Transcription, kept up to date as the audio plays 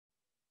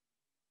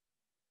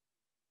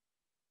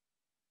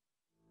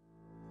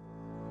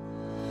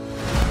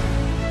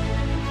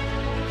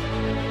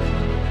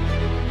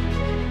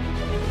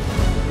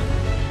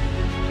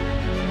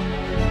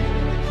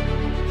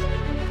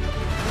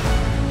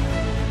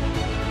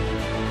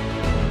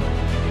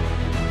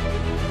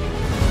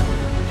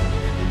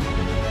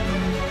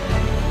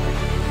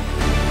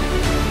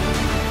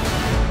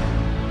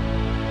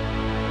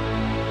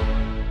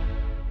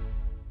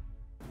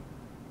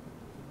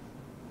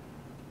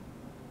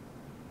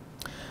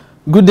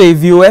Good day,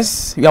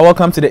 viewers. You are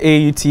welcome to the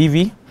AU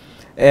TV.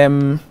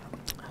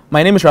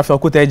 My name is Raphael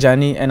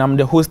Kutejani, and I'm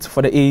the host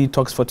for the AU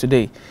Talks for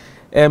today.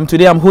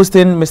 Today, I'm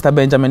hosting Mr.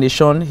 Benjamin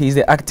Ishon. He's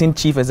the acting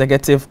chief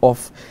executive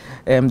of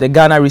the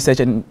Ghana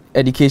Research and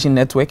Education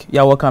Network.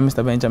 You are welcome,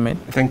 Mr. Benjamin.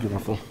 Thank you,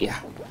 Raphael. Yeah.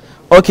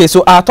 Okay,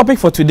 so our topic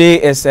for today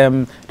is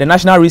the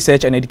National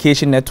Research and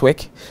Education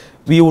Network.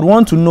 We would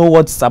want to know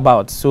what it's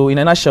about. So, in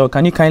a nutshell,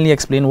 can you kindly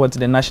explain what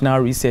the National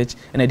Research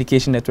and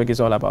Education Network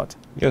is all about?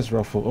 Yes,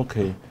 Raphael.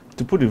 Okay.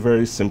 To put it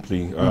very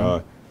simply,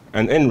 an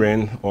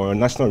NREN, or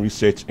National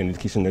Research and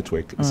Education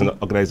Network, is an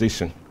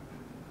organization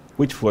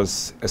which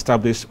was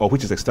established, or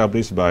which is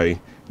established by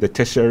the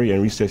tertiary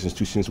and research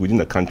institutions within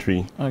the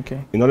country,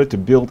 in order to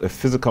build a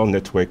physical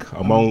network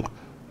among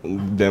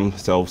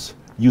themselves,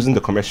 using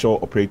the commercial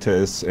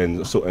operators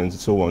and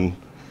so on,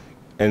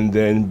 and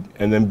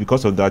then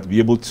because of that, be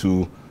able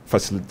to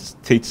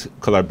facilitate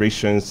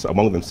collaborations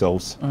among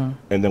themselves,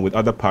 and then with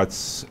other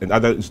parts and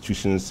other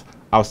institutions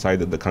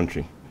outside of the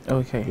country.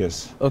 Okay.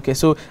 Yes. Okay,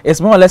 so it's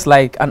more or less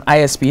like an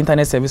ISP,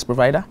 Internet Service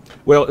Provider?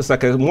 Well, it's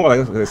like more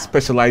like a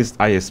specialized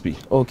ISP.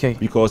 Okay.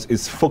 Because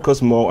it's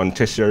focused more on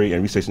tertiary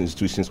and research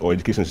institutions or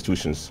education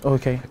institutions.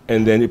 Okay.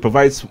 And then it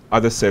provides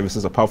other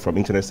services apart from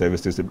internet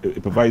services.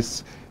 It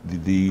provides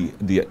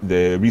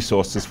the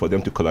resources for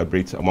them to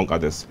collaborate among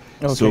others.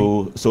 Okay.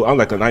 So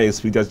unlike an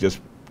ISP that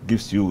just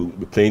gives you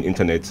plain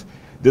internet,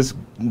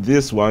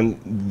 this one,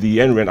 the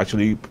NREN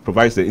actually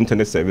provides the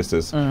internet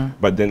services,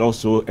 but then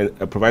also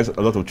provides a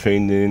lot of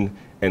training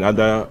and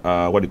other,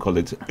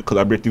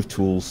 collaborative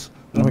tools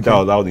that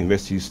allow the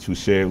universities to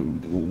share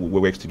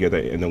works together.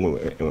 And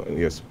then,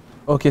 yes.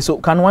 Okay, so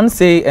can one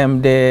say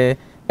the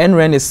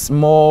NREN is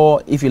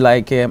more, if you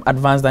like,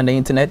 advanced than the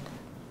internet?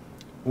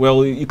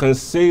 Well, you can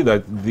say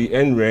that the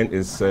NREN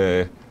is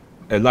a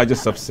larger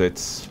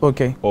subset.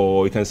 Okay.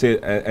 Or you can say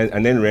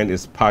an NREN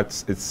is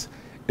parts, it's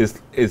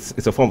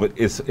a form of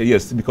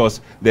yes,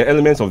 because the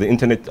elements of the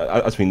internet,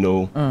 as we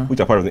know,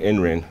 which are part of the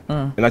NREN,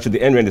 and actually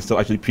the NREN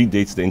itself actually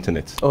predates the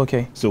internet.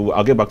 Okay. So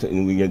I'll get back to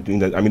doing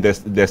that. I mean,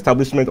 the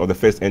establishment of the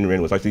first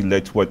NREN was actually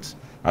what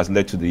has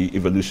led to the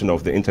evolution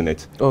of the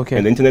internet. Okay.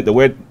 And the internet, the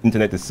word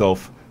internet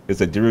itself, is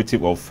a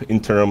derivative of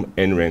interim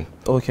NREN.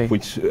 Okay.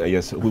 Which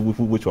yes,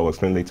 which I'll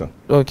explain later.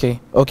 Okay.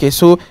 Okay.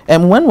 So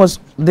when was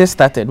this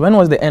started? When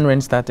was the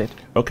NREN started?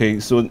 Okay.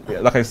 So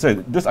like I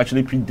said, this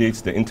actually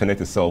predates the internet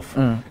itself,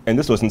 and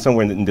this was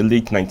somewhere in the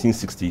late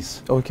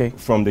 1960s. Okay.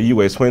 From the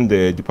U.S. when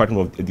the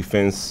Department of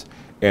Defense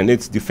and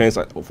its Defense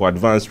for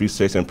Advanced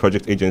Research and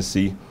Project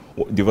Agency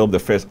developed the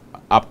first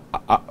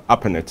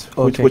ARPANET,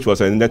 which was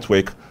a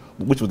network,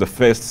 which was the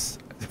first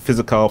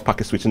physical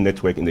packet switching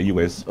network in the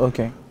U.S.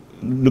 Okay.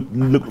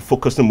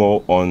 Focusing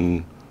more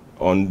on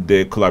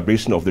the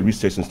collaboration of the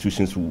research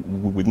institutions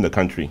within the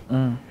country,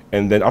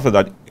 and then after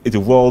that, it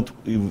evolved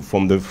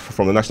from the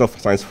National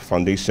Science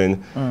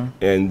Foundation,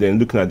 and then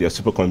looking at their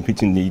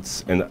supercomputing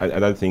needs and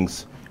other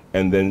things,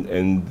 and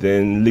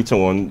then later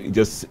on,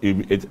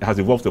 it has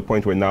evolved to a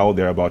point where now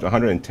there are about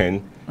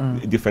 110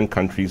 different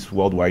countries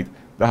worldwide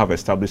that have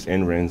established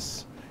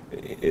NRENs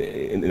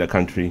in the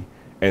country,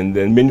 and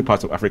then many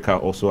parts of Africa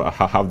also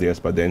have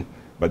theirs, but then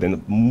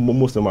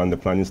most of them are in the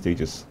planning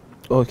stages.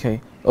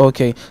 Okay.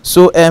 Okay.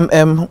 So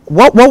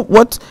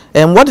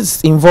what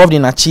is involved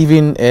in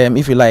achieving,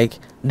 if you like,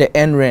 the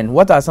NREN?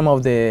 What are some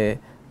of the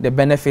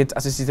benefits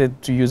associated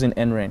to using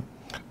NREN?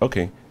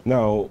 Okay.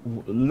 Now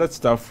let's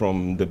start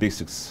from the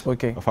basics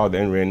of how the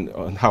NREN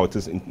and how it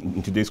is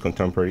in today's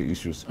contemporary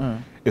issues.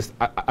 It's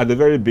at the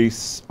very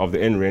base of the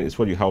NREN is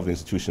what you have the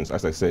institutions,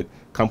 as I said,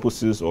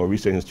 campuses or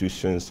research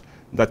institutions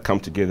that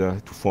come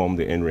together to form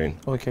the NREN.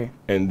 Okay.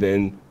 And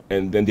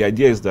then the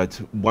idea is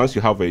that once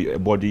you have a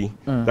body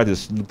that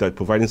is looked at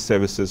providing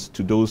services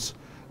to those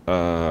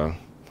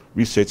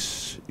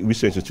research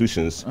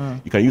institutions,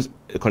 you can use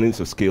economies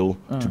of scale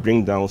to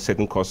bring down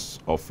certain costs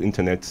of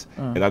internet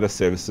and other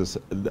services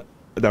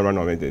that run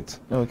on it.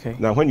 Okay.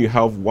 Now, when you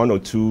have one or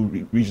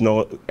two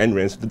regional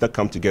NRENs that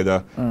come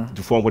together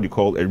to form what you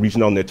call a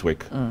regional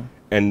network,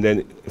 and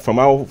then from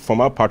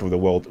our part of the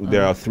world,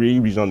 there are 3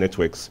 regional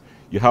networks.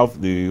 You have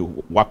the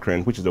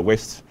WACREN, which is the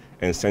West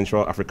and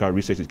Central Africa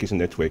Research Education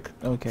Network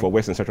for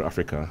West and Central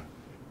Africa.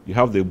 You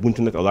have the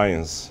UbuntuNet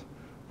Alliance,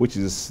 which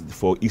is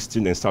for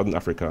Eastern and Southern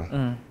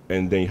Africa,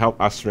 and then you have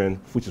ASREN,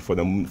 which is for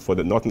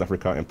the Northern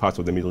Africa and parts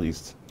of the Middle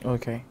East.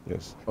 Okay.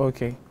 Yes.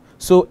 Okay.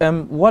 So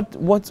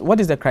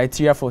what is the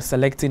criteria for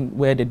selecting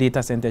where the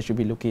data center should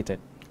be located?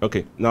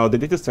 Okay. Now the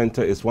data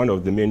center is one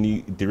of the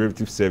many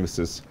derivative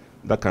services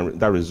that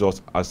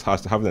results as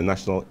having a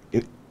national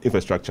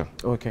infrastructure.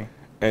 Okay.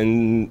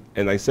 And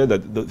I said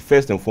that the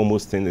first and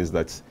foremost thing is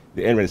that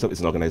the NREN itself is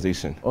an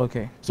organization.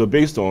 Okay. So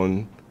based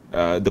on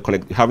having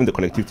the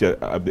connectivity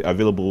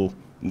available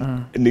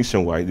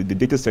nationwide, the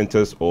data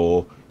centers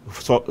or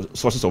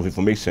sources of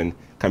information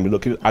can be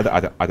located either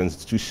at an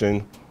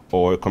institution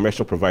or a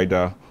commercial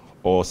provider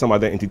or some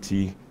other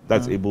entity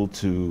that's able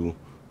to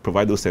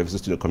provide those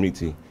services to the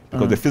community.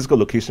 Because the physical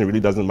location really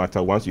doesn't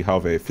matter once you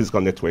have a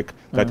physical network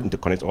that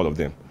interconnects all of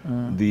them.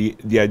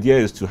 The idea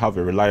is to have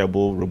a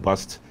reliable,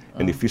 robust,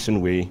 and efficient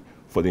way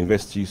for the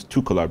universities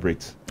to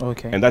collaborate.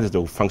 Okay. And that is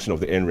the function of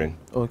the NREN.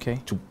 Okay.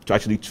 To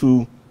actually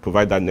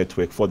provide that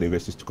network for the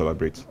universities to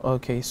collaborate.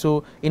 Okay.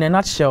 So in a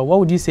nutshell, what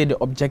would you say the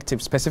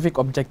objectives, specific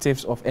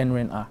objectives of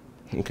NREN are?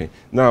 Okay.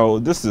 Now,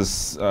 this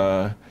is,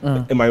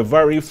 it might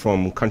vary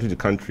from country to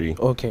country.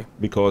 Okay.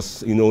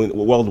 Because, you know,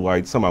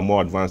 worldwide, some are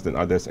more advanced than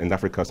others. In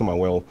Africa, some are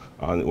well,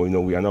 you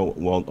know, we are now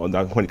well on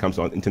that when it comes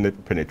to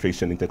internet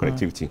penetration,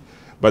 interconnectivity.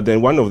 But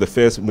then one of the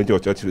first major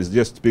objectives is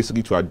just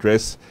basically to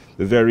address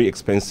the very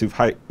expensive,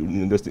 high, you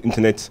know, the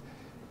internet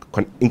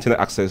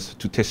access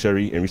to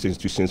tertiary and research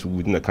institutions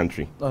within the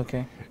country.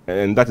 Okay.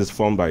 And that is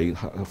formed by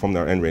from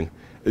our NREN.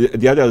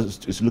 The other is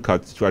to look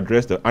at to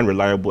address the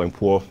unreliable and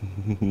poor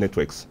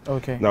networks.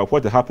 Okay. Now,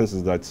 what happens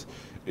is that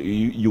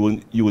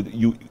you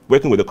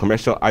working with the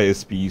commercial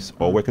ISPs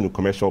or working with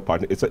commercial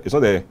partners. It's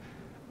not a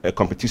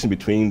competition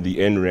between the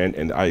NREN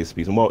and the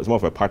ISPs. It's more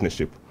of a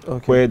partnership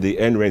where the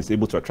NREN is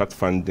able to attract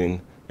funding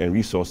and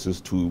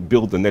resources to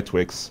build the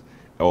networks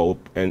allow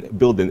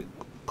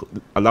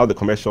the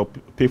commercial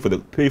pay for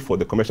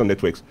the commercial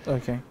networks.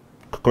 Okay.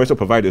 Commercial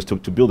providers to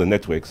build the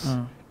networks.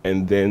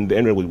 And then the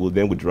NREN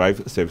will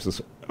derive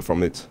services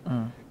from it.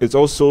 It's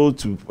also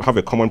to have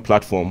a common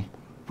platform,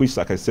 which,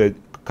 like I said,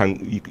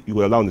 you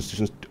will allow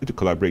institutions to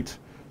collaborate.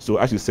 So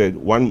as you said,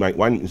 one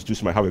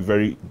institution might have a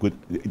very good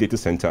data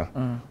center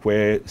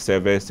where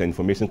servers and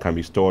information can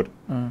be stored,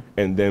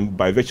 and then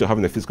by virtue of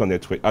having a physical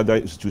network, other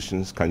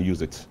institutions can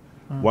use it.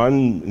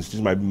 One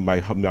institution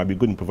might be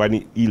good in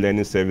providing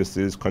e-learning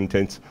services,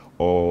 content,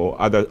 or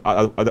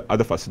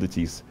other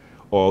facilities,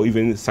 or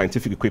even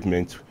scientific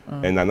equipment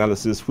and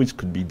analysis, which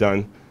could be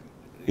done,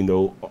 you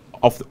know,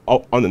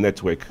 on the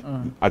network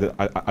at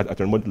a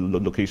remote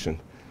location.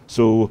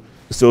 So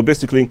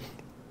basically,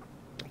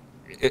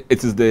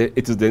 it is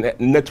the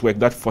network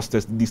that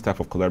fosters this type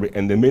of collaboration,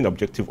 and the main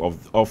objective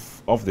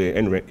of the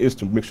NREN is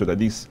to make sure that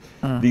these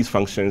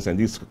functions and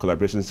these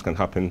collaborations can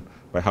happen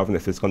by having a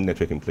physical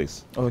network in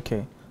place.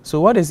 Okay. So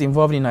what is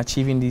involved in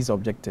achieving these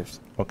objectives?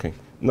 Okay.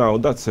 Now,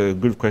 that's a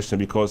good question,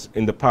 because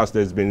in the past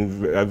there's been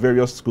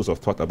various schools of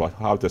thought about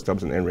how to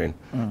establish an NREN.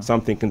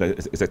 Some thinking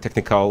that it's a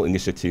technical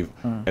initiative,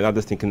 and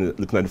others looking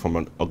at it from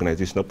an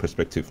organizational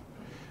perspective.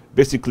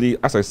 Basically,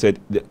 as I said,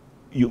 the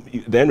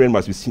NREN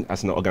must be seen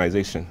as an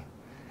organization.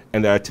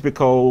 And there are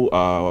typical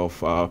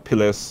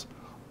pillars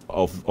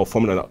of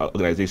forming an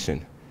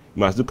organization.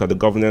 You must look at the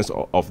governance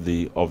of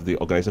the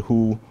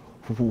organization.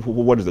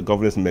 What is the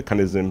governance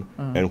mechanism,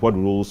 and what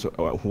rules,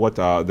 what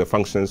are the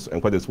functions,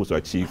 and what they're supposed to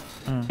achieve,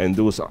 and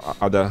those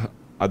other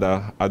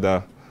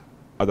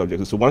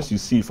objectives. So once you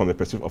see it from the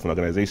perspective of an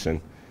organization,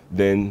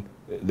 then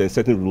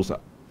certain rules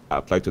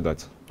apply to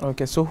that.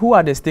 Okay. So who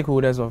are the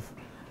stakeholders of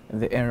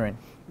the NREN?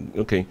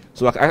 Okay.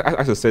 So like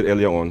as I said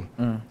earlier on,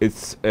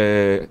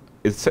 the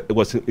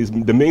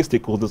main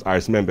stakeholders are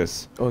its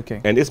members.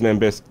 Okay. And its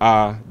members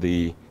are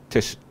the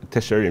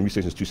tertiary and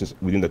research institutions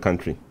within the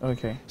country.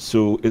 Okay.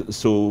 So they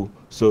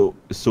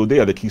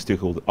are the key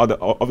stakeholders.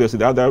 Obviously,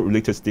 the other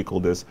related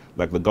stakeholders,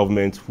 like the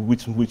government, who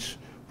wants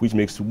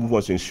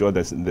to ensure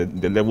that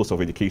the levels of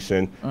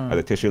education at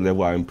the tertiary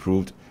level are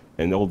improved,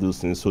 and all those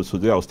things. So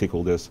they are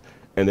stakeholders.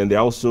 And then there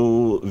are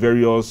also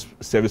various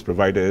service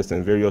providers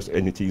and various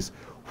entities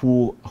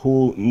who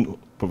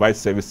provide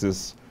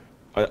services.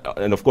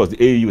 And of course, the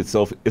AAU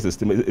itself is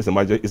a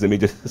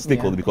major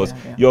stakeholder, because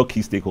your key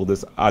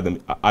stakeholders are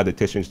the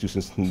tertiary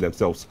institutions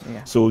themselves.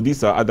 Yeah. So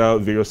these are other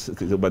various,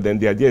 but then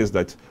the idea is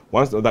that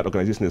once that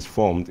organization is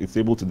formed, it's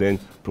able to then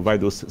provide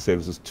those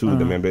services to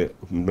the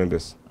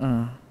members.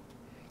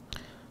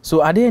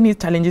 So are there any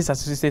challenges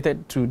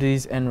associated to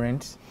these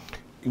NRENs?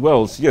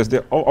 Well, yes,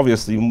 there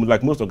obviously,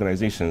 like most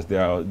organizations,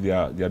 there are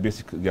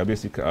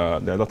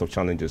a lot of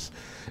challenges.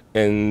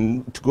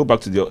 And to go back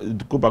to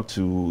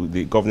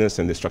the governance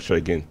and the structure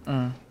again.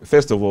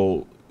 First of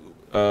all,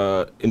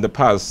 in the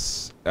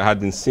past, it had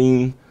been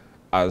seen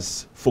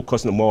as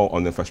focusing more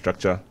on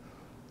infrastructure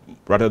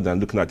rather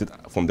than looking at it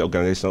from the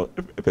organizational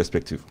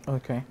perspective.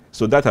 Okay.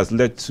 So that has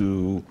led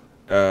to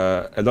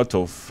a lot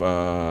of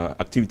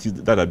activities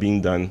that are being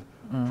done,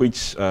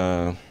 which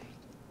has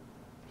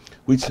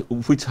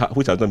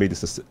not made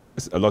this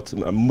a lot.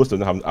 Most of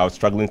them are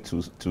struggling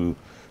to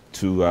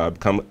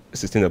become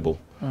sustainable.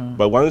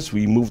 But once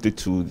we moved it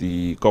to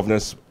the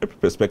governance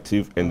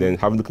perspective, and then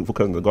having to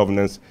focus on the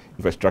governance,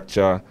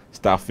 infrastructure,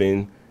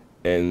 staffing,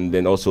 and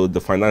then also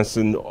the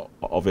financing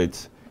of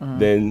it,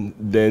 then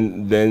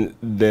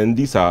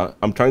these are,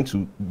 I'm trying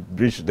to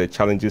bridge the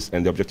challenges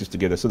and the objectives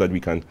together so that we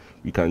can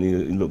so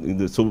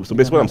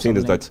basically what I'm saying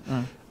is that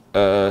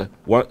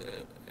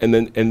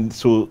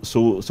So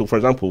for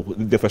example,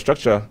 the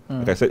infrastructure,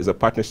 like I said, is a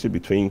partnership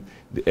between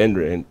the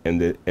NREN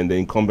and the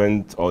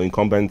incumbents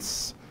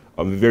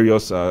of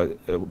various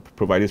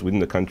providers within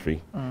the country.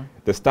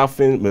 The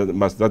staffing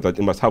must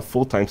have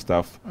full-time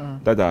staff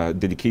that are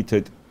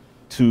dedicated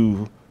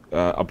to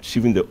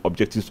achieving the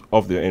objectives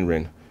of the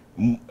NREN.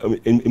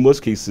 In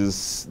most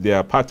cases, there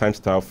are part-time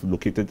staff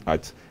located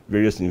at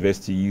various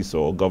universities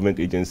or government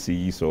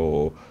agencies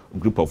or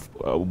group of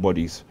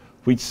bodies,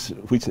 which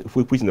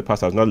in the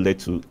past has not led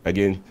to,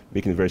 again,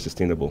 making it very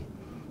sustainable.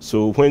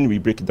 So when we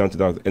break it down to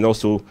that, and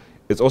also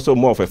it's also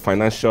more of a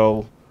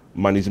financial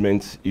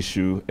management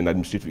issue and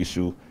administrative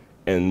issue,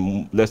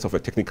 and less of a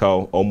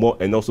technical, or more,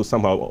 and also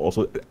somehow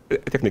also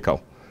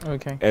technical.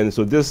 Okay. And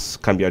so this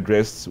can be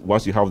addressed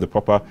once you have the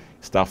proper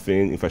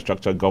staffing,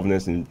 infrastructure,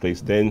 governance in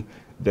place. Then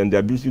the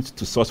ability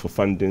to source for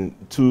funding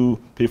to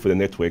pay for the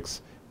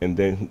networks, and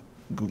then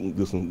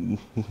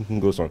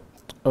goes on.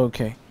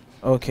 Okay.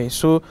 Okay.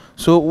 So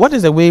what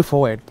is the way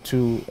forward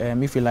to,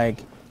 if you like,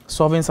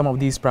 solving some of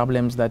these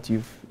problems that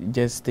you've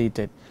just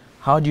stated?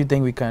 How do you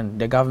think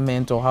the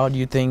government, or how do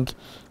you think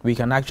we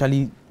can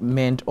actually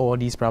mend all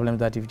these problems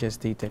that you've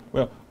just stated?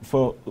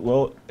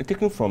 Well,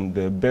 taking from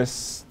the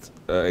best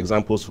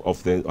examples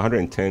of the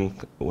 110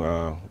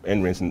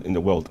 NRENs in the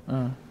world,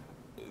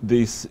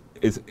 this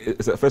is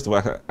first of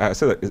all, I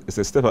said that it's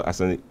a step as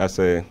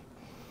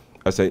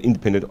an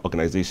independent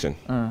organization,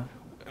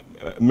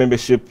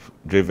 membership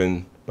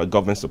driven but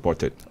government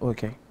supported.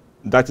 Okay.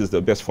 That is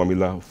the best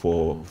formula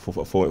for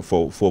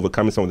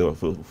overcoming some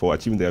of for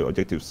achieving their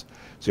objectives.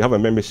 So you have a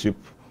membership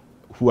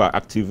who are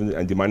active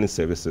and demanding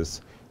services.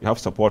 You have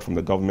support from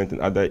the government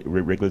and other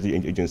regulatory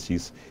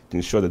agencies to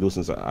ensure that those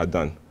things are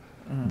done.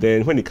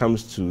 Then when it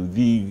comes to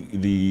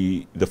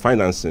the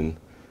financing,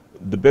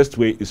 the best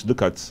way is to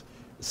look at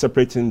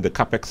separating the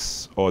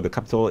capex, or the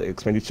capital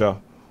expenditure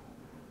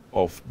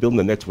of building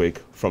the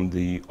network, from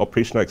the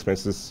operational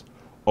expenses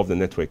of the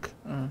network,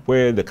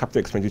 where the capital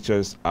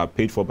expenditures are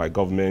paid for by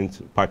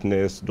government,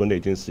 partners, donor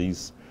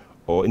agencies,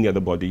 or any other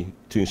body,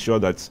 to ensure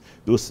that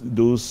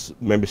those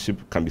membership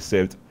can be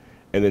served,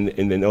 and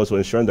then also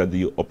ensuring that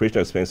the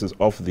operational expenses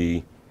of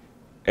the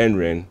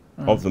NREN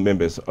of the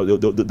members,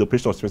 the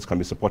operational expenses can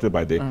be supported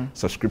by the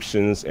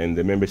subscriptions and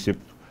the membership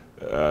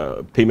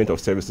payment of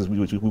services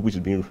which is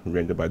being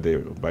rendered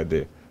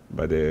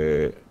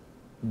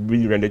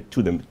being rendered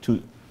to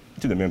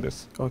the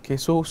members. Okay,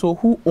 so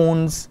who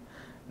owns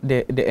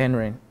the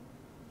NREN?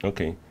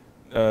 Okay,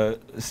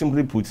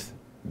 simply put,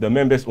 the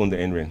members own the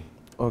NREN.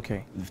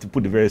 Okay. To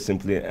put it very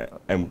simply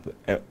and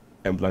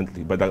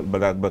bluntly, but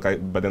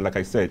then, like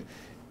I said,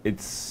 it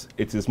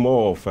is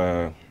more of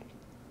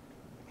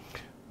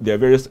there are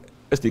various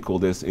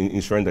stakeholders in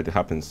ensuring that it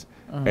happens,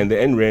 and the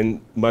NREN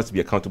must be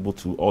accountable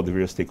to all the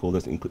various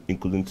stakeholders,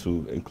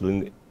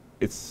 including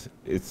its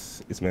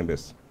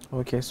members.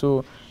 Okay,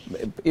 so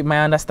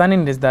my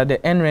understanding is that the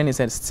NREN is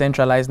a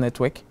centralized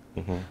network.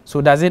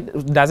 So does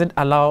it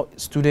allow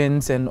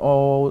students and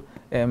all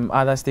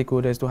other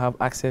stakeholders to have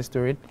access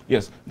to it?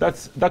 Yes,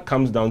 that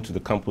comes down to the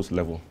campus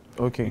level.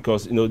 Okay.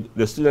 Because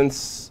the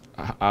students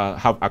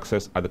have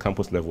access at the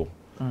campus level.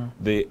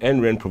 The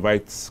NREN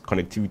provides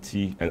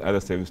connectivity and other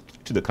services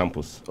to the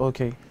campus.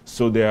 Okay.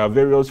 So there are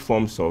various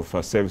forms of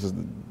services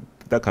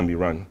that can be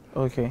run.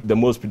 Okay. The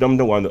most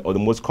predominant one, or the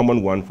most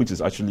common one, which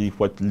is actually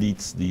what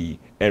leads the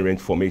NREN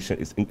formation,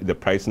 is the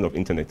pricing of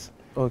internet.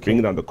 Okay.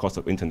 Bringing down the cost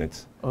of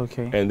internet.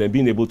 Okay. And then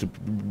being able to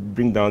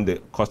bring down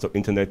the cost of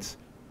internet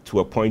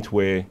to a point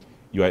where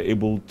you are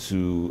able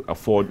to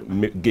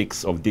afford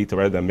gigs of data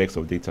rather than megs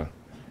of data.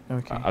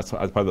 Okay. As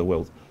part of the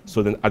world.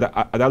 So then at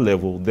that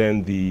level,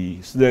 then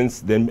the students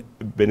then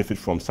benefit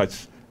from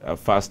such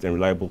fast and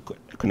reliable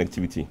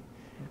connectivity.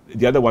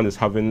 The other one is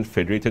having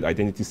federated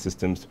identity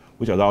systems,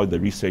 which allow the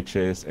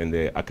researchers and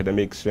the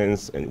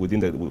academicians and within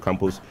the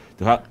campus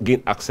to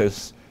gain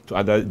access to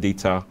other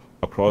data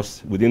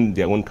within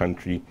their own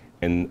country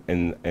and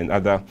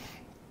other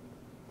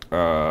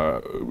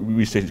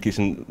research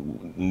education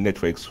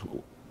networks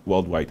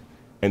worldwide.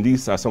 And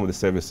these are some of the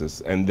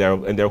services, and there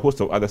are a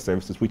host of other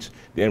services which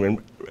the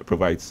NREN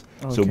provides.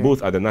 Okay. So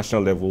both at the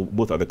national level,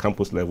 both at the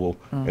campus level,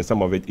 and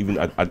some of it even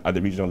at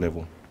the regional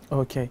level.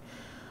 Okay.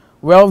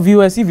 Well,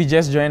 viewers, if you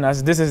just joined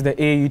us, this is the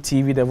AU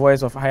TV, the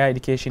voice of higher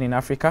education in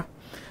Africa.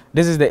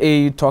 This is the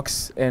AU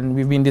Talks, and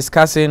we've been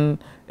discussing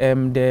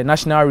the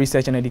National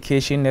Research and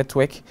Education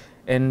Network.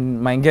 And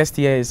my guest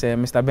here is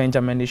Mr.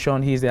 Benjamin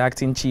Deshorn. He is the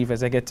acting chief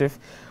executive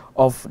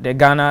of the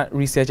Ghana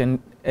Research and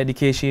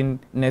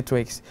Education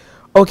Networks.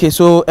 Okay,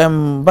 so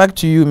back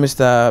to you,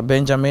 Mr.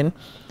 Benjamin.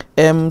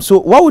 So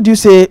what would you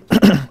say,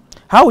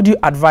 how would you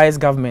advise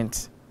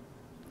government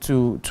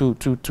to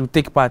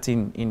take part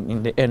in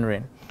the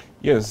NREN?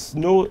 Yes,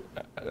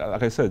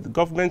 like I said,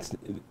 government,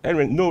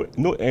 no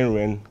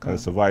NREN can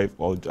survive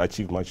or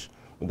achieve much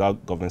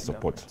without government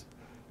support.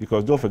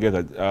 Because don't forget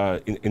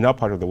that in our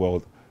part of the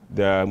world,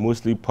 there are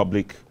mostly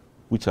public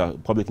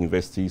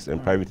universities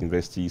and private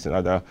universities and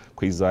other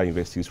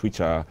quasi-universities which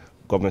are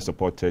government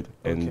supported,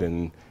 and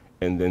then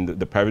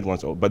the private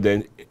ones. But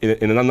then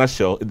in a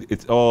nutshell,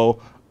 it's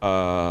all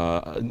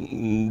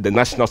the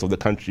nationals of the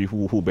country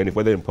who benefit,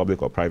 whether in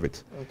public or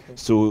private. Okay.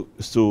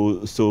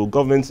 So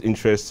government's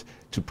interest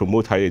to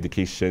promote higher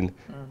education,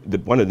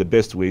 one of the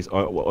best ways,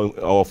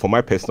 or from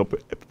my personal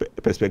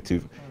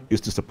perspective,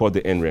 is to support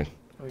the NREN.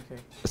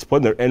 Okay.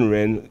 Support the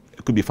NREN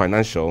could be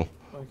financial,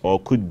 or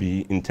could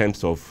be in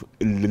terms of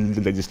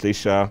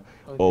legislature,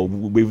 or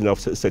waiving of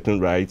certain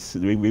rights,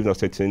 waiving of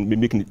certain,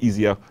 making it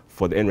easier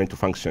for the NREN to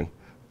function.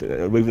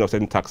 Waiving of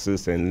certain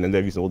taxes and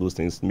levies and all those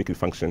things, make it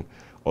function,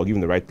 or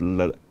giving the right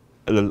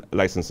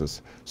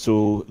licenses.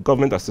 So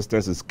government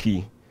assistance is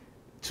key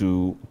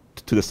to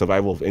the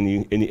survival of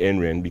any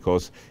NREN,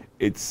 because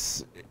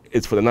it's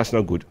for the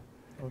national good.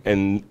 Okay.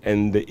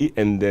 And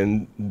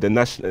then the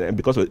national,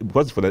 because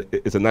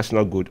it's a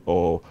national good,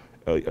 or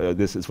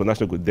this is for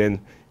national good,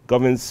 then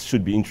governments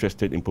should be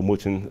interested in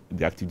promoting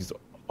the activities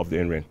of the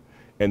NREN.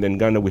 And then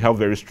Ghana, we have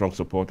very strong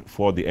support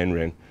for the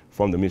NREN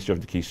from the Ministry of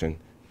Education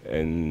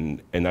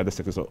and other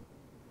sectors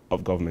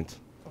of government.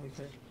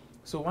 Okay.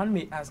 So one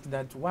may ask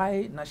that,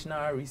 why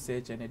National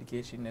Research and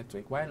Education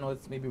Network? Why not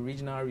maybe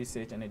Regional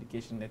Research and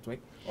Education Network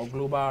or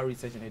Global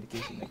Research and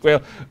Education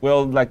Network?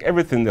 Well, like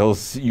everything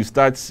else, you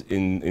start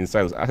in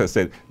silos. As I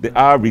said, there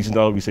are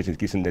regional research and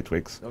education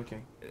networks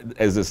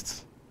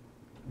exist,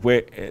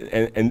 where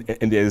and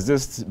they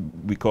exist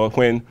because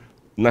when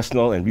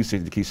national and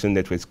research education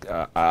networks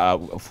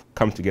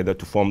come together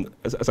to form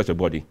such a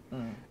body.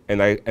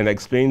 And I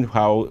explained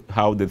how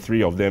the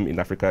three of them in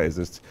Africa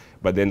exist,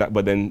 but then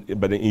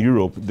in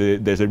Europe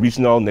there's a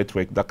regional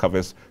network that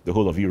covers the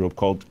whole of Europe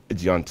called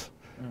GIANT,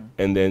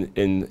 and then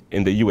in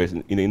the US,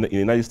 in the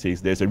United States,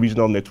 there's a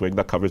regional network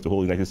that covers the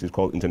whole United States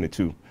called Internet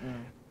 2.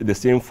 The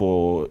same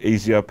for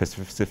Asia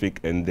Pacific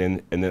and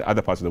then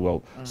other parts of the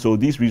world. So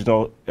these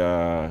regional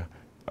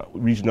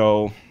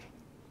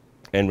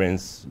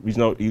NRENs,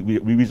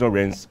 regional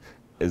RENs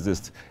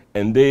exist,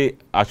 and they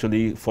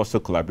actually foster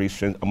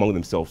collaboration among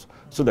themselves,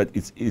 so that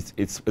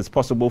it's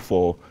possible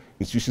for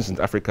institutions in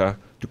Africa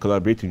to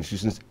collaborate with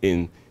institutions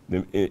in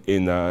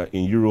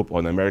Europe or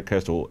in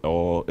Americas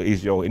or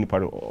Asia or any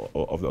part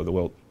of the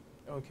world.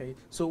 Okay,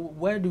 so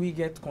where do we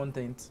get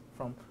content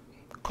from?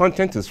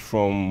 Content is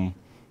from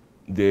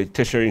the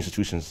tertiary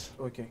institutions.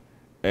 Okay.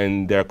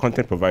 And there are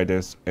content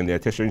providers, and there are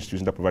tertiary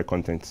institutions that provide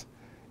content.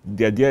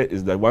 The idea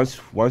is that once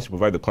you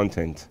provide the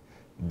content,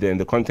 then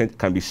the content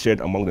can be shared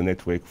among the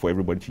network for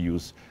everybody to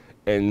use.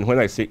 And when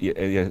I say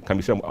it can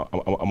be shared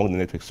among the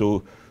network,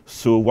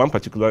 so one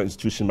particular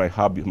institution might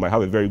have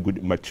a very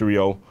good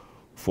material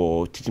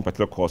for teaching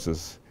particular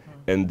courses,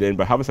 and then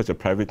by having such a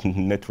private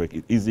network,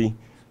 it's easy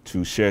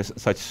to share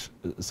such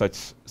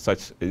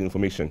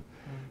information.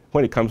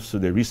 When it comes to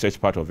the research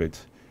part of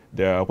it,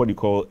 there are what you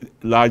call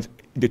large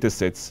data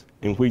sets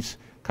in which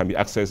can be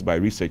accessed by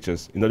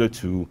researchers in order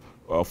to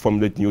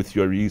formulate new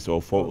theories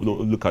or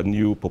look at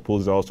new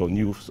proposals or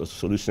new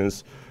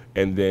solutions,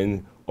 and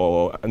then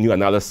or a new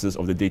analysis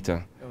of the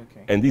data.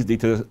 Okay. And these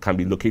data can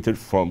be located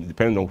from,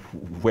 depending on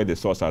where the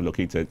sources are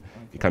located,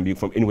 it can be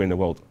from anywhere in the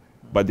world.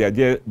 But the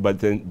idea, but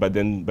then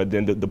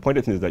the point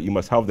of it is that you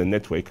must have the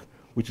network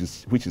which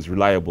is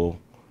reliable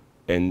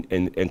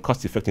and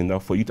cost-effective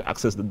enough for you to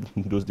access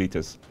those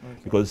data,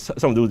 because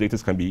some of those data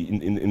can be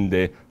in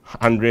the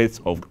hundreds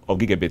of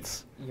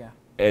gigabits. Yeah.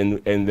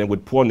 And then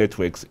with poor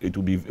networks, it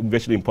will be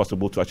virtually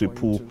impossible to actually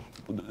pull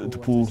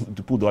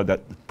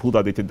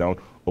that data down,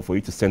 or for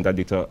you to send that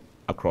data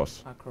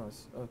across.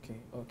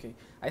 Okay.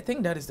 I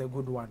think that is a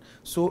good one.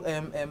 So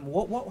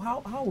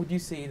how would you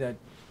say that?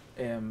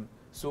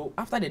 So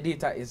after the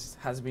data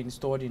has been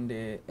stored in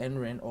the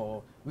NREN,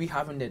 or we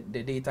having the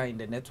data in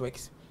the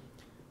networks,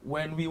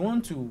 when we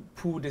want to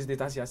pull this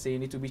data, as you are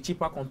saying, it will be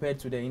cheaper compared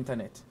to the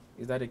internet.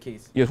 Is that the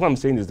case? Yes, what I'm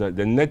saying is that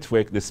the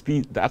network, the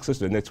speed, the access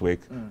to the network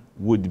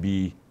would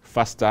be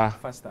faster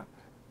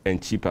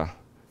and cheaper.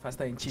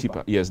 Faster and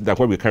cheaper? Yes, than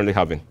what we're currently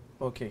having.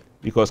 Okay.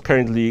 Because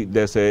currently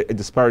there's a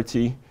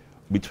disparity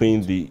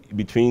between the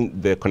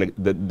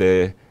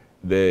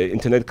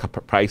internet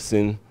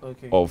pricing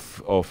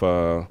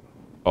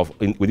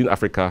within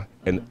Africa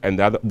and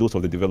those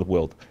of the developed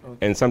world.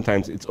 Okay. And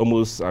sometimes it's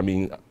almost,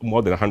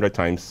 more than 100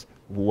 times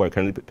what we're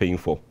currently paying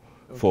for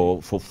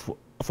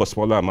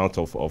smaller amounts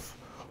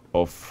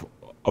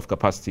of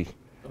capacity.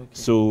 Okay.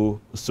 So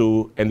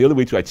and the only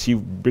way to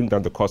bring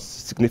down the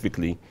cost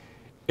significantly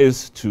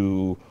is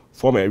to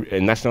form a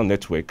national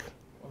network,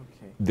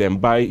 then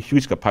buy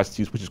huge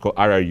capacities, which is called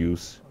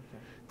RRUs,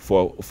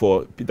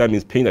 for that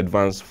means paying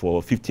advance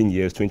for 15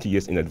 years, 20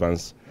 years in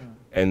advance,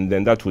 and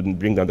then that would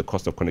bring down the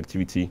cost of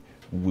connectivity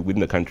within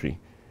the country.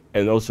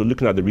 And also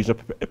looking at the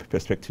regional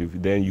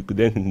perspective, then you could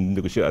then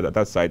negotiate at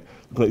that side,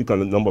 look at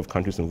the number of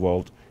countries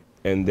involved,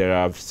 and there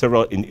are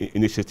several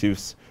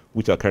initiatives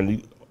which are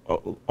currently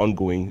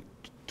ongoing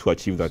to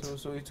achieve that.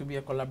 So it will be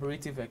a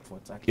collaborative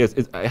effort, actually. Yes,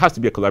 it has to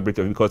be a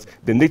collaborative, because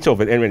the nature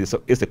of an NREN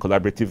is a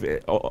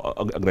collaborative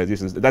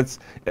organization.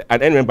 An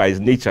NREN by its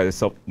nature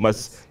itself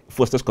must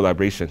foster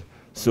collaboration.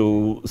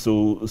 So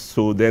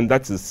then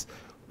that is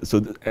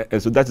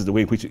the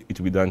way in which it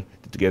will be done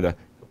together,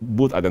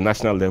 both at the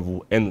national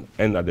level and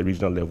at the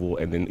regional level,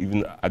 and then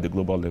even at the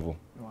global level.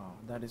 Wow,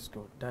 that is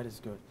good. That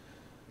is good.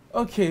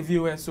 Okay,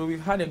 viewers. So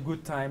we've had a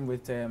good time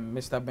with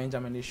Mr.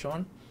 Benjamin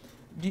Ishon.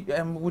 We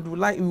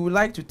would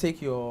like to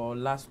take your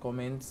last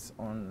comments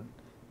on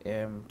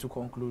to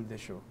conclude the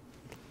show.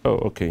 Oh,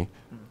 okay.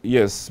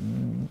 Yes,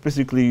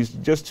 basically,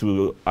 just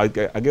to, I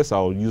guess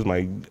I'll use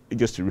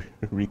just to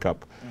recap.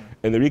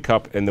 And the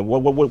recap, and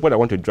what I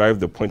want to drive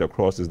the point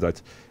across is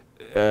that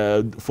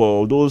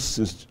for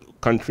those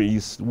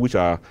countries which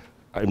are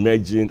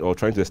emerging or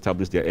trying to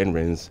establish their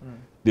NRENs,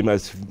 they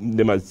must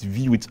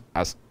view it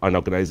as an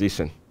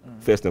organization,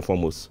 first and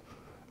foremost,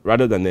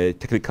 rather than a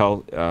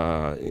technical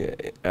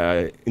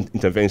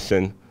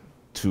intervention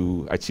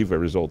to achieve a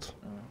result.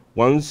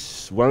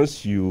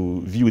 Once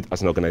you view it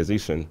as an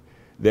organization,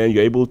 then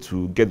you're able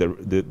to get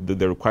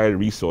the required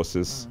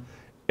resources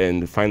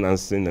and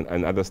financing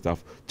and other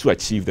stuff to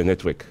achieve the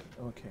network.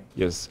 Okay.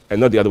 Yes, and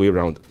not the other way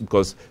around,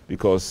 because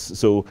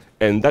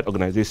and that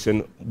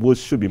organization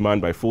should be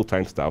manned by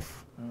full-time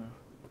staff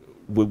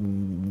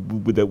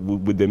with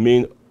the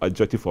main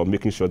objective of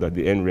making sure that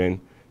the NREN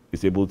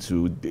is able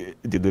to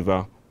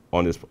deliver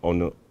on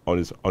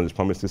its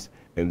promises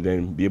and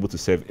then be able to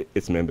serve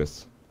its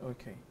members.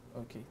 Okay.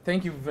 Okay.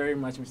 Thank you very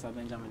much, Mr.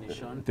 Benjamin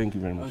Ishon. Thank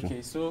you very much.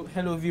 Okay. So,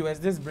 hello viewers.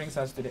 This brings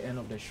us to the end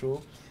of the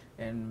show,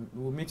 and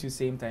we'll meet you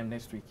same time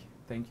next week.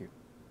 Thank you.